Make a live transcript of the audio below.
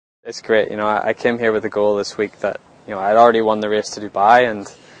It's great. I came here with a goal this week that I'd already won the race to Dubai,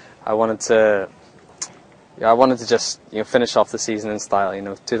 and I wanted to just finish off the season in style.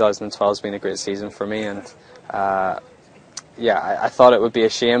 2012 has been a great season for me, and I thought it would be a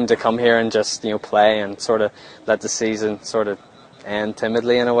shame to come here and just play and sort of let the season sort of end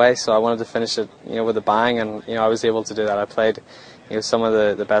timidly in a way. So I wanted to finish it with a bang, and I was able to do that. I played some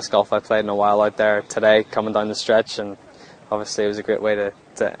of the best golf I've played in a while out there today, coming down the stretch, and obviously it was a great way to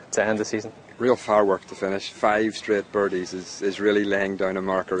end the season. Real firework to finish. 5 straight birdies is really laying down a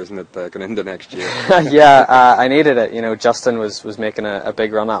marker, isn't it, going into next year? Yeah, I needed it. Justin was making a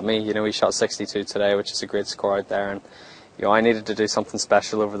big run at me. He shot 62 today, which is a great score out there, and I needed to do something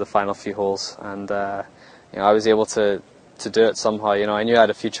special over the final few holes, and I was able to do it somehow. I knew I had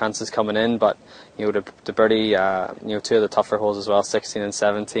a few chances coming in, but the birdie, 2 of the tougher holes as well, 16 and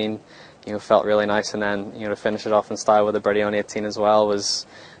 17, felt really nice, and then to finish it off in style with a birdie on 18 as well was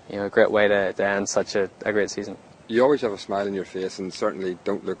a great way to end such a great season. You always have a smile on your face, and certainly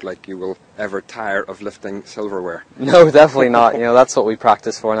don't look like you will ever tire of lifting silverware. No, definitely not. That's what we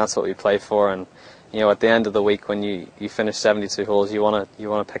practice for, and that's what we play for, and at the end of the week when you finish 72 holes, you want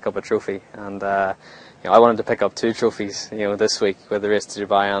to pick up a trophy, and I wanted to pick up 2 trophies this week with the race to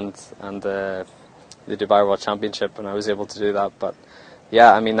Dubai and the Dubai World Championship, and I was able to do that. But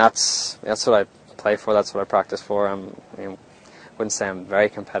yeah, I mean that's what I play for, that's what I practice for. I wouldn't say I'm very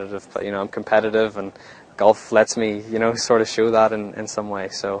competitive, but I'm competitive, and golf lets me sort of show that in some way.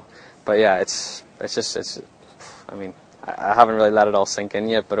 So, but yeah, it's I mean, I haven't really let it all sink in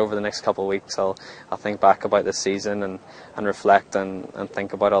yet, but over the next couple of weeks I'll think back about this season and reflect and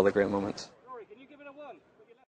think about all the great moments.